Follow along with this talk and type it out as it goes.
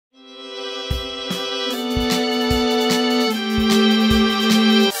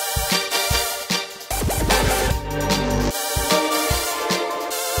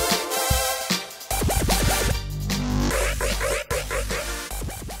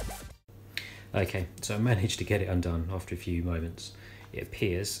Okay, so I managed to get it undone after a few moments. It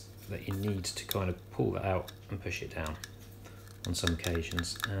appears that you need to kind of pull that out and push it down on some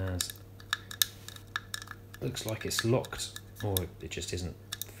occasions, as looks like it's locked or it just isn't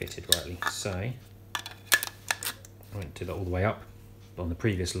fitted rightly. So I won't do that all the way up, but on the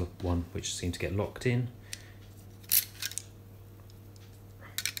previous one, which seemed to get locked in,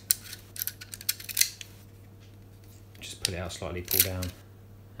 just pull it out slightly, pull down,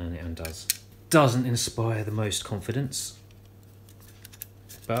 and it undoes. Doesn't inspire the most confidence,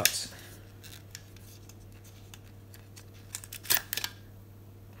 but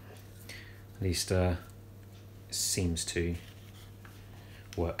at least it seems to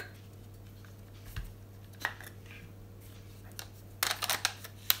work.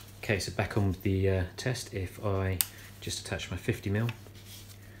 Okay, so back on the test, if I just attach my 50mm,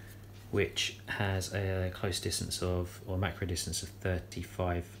 which has a close distance of, or macro distance of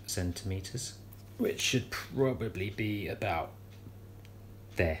 35 centimeters, which should probably be about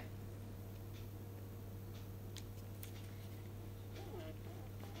there.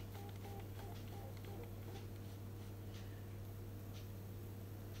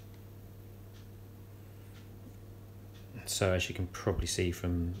 So as you can probably see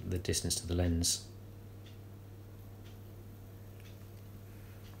from the distance to the lens,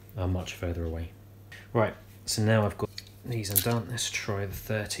 I'm much further away. Right, so now I've got these undone. Let's try the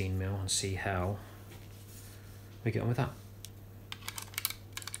 13mm and see how we get on with that.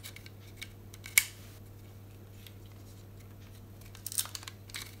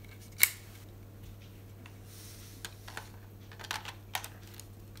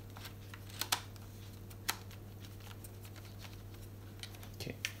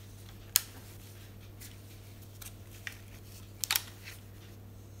 Okay.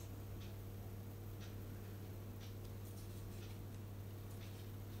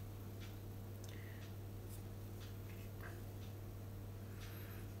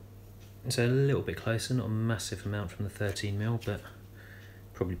 It's a little bit closer, not a massive amount from the 13mm, but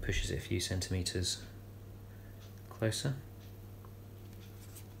probably pushes it a few centimeters closer.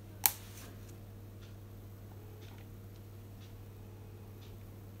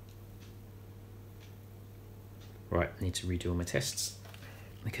 Right, I need to redo all my tests.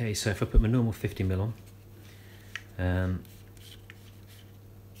 Okay, so if I put my normal 50mm on,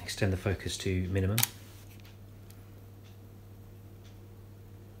 extend the focus to minimum,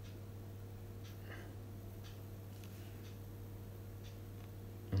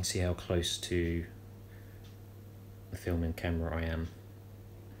 and see how close to the filming camera I am.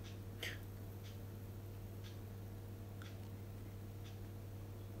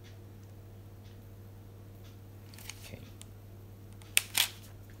 Okay.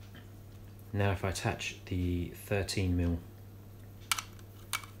 Now if I attach the 13mm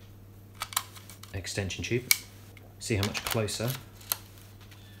extension tube, see how much closer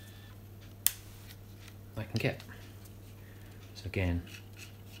I can get. So again,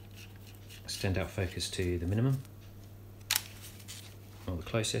 extend out focus to the minimum, or the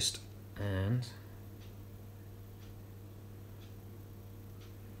closest, and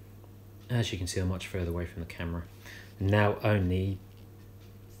as you can see, I'm much further away from the camera. Now only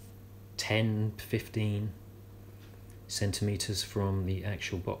 10-15 centimeters from the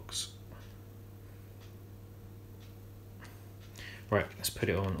actual box. Right, let's put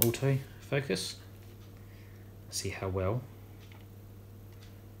it on auto focus, see how well.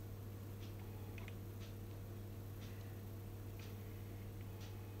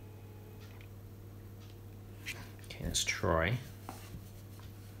 Okay, let's try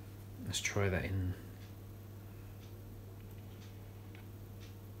that in.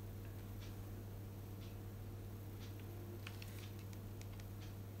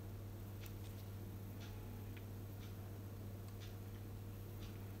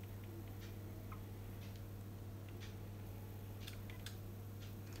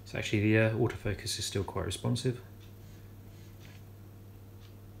 So actually the autofocus is still quite responsive.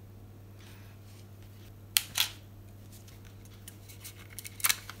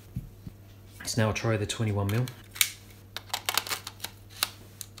 So now I'll try the 21mm.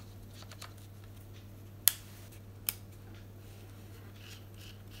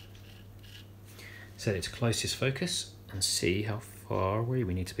 Set it to closest focus and see how far away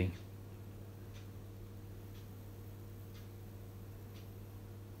we need to be.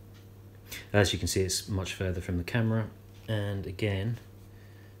 As you can see, it's much further from the camera, and again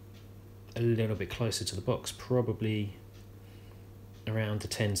a little bit closer to the box, probably around the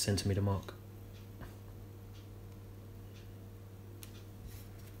 10 centimeter mark.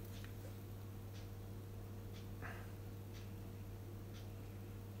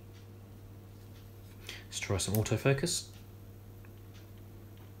 Let's try some autofocus.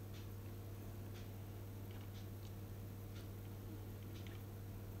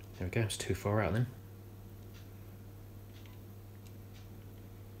 There we go, it's too far out then.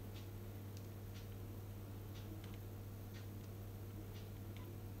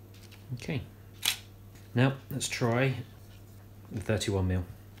 Okay, now let's try the 31mm.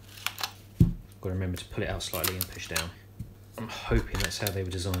 Got to remember to pull it out slightly and push down. I'm hoping that's how they were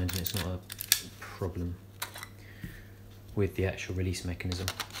designed and it's not a problem with the actual release mechanism.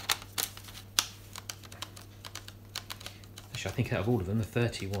 Actually, I think out of all of them, the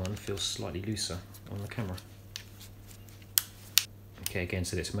 31 feels slightly looser on the camera. Okay, again,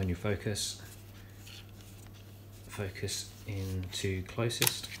 so it's manual focus. Focus into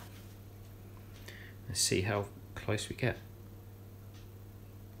closest. Let's see how close we get.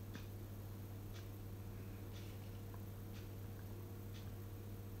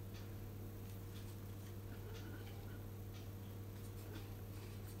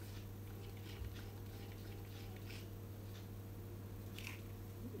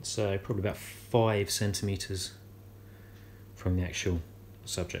 So probably about 5 centimeters from the actual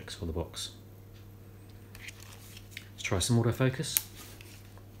subject or the box. Let's try some autofocus.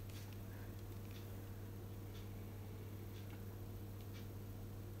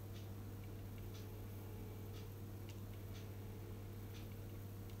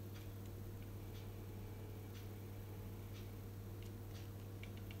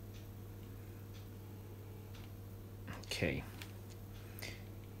 Okay.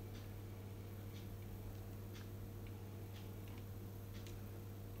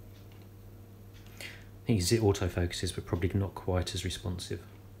 I think it autofocuses, but probably not quite as responsive.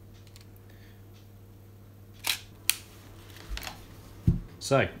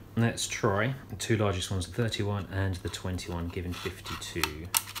 So let's try the two largest ones, the 31 and the 21, given 52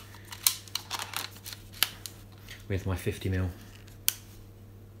 with my 50mm.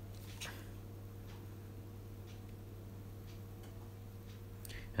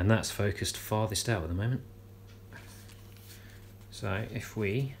 And that's focused farthest out at the moment. So if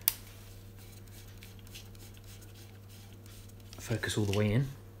we focus all the way in,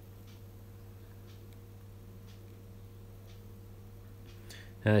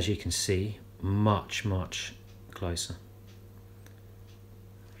 as you can see, much closer.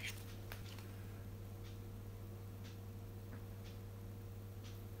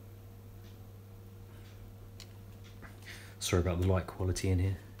 Sorry about the light quality in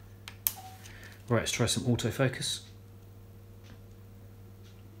here. Right, let's try some autofocus.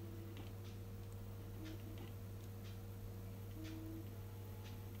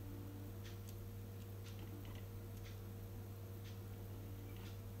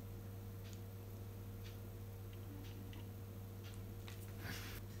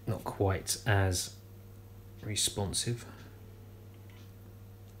 Not quite as responsive.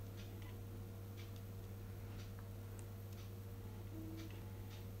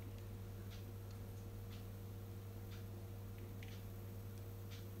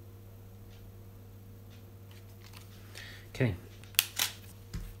 Okay,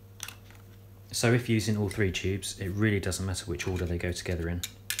 so if using all 3 tubes, it really doesn't matter which order they go together in,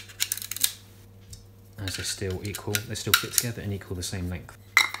 as they're still equal, they still fit together and equal the same length.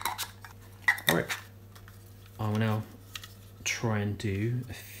 Alright, I will now try and do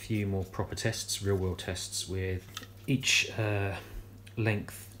a few more proper tests, real world tests with each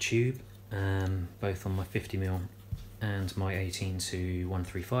length tube, both on my 50mm and my 18 to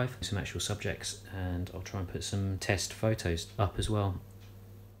 135, some actual subjects, and I'll try and put some test photos up as well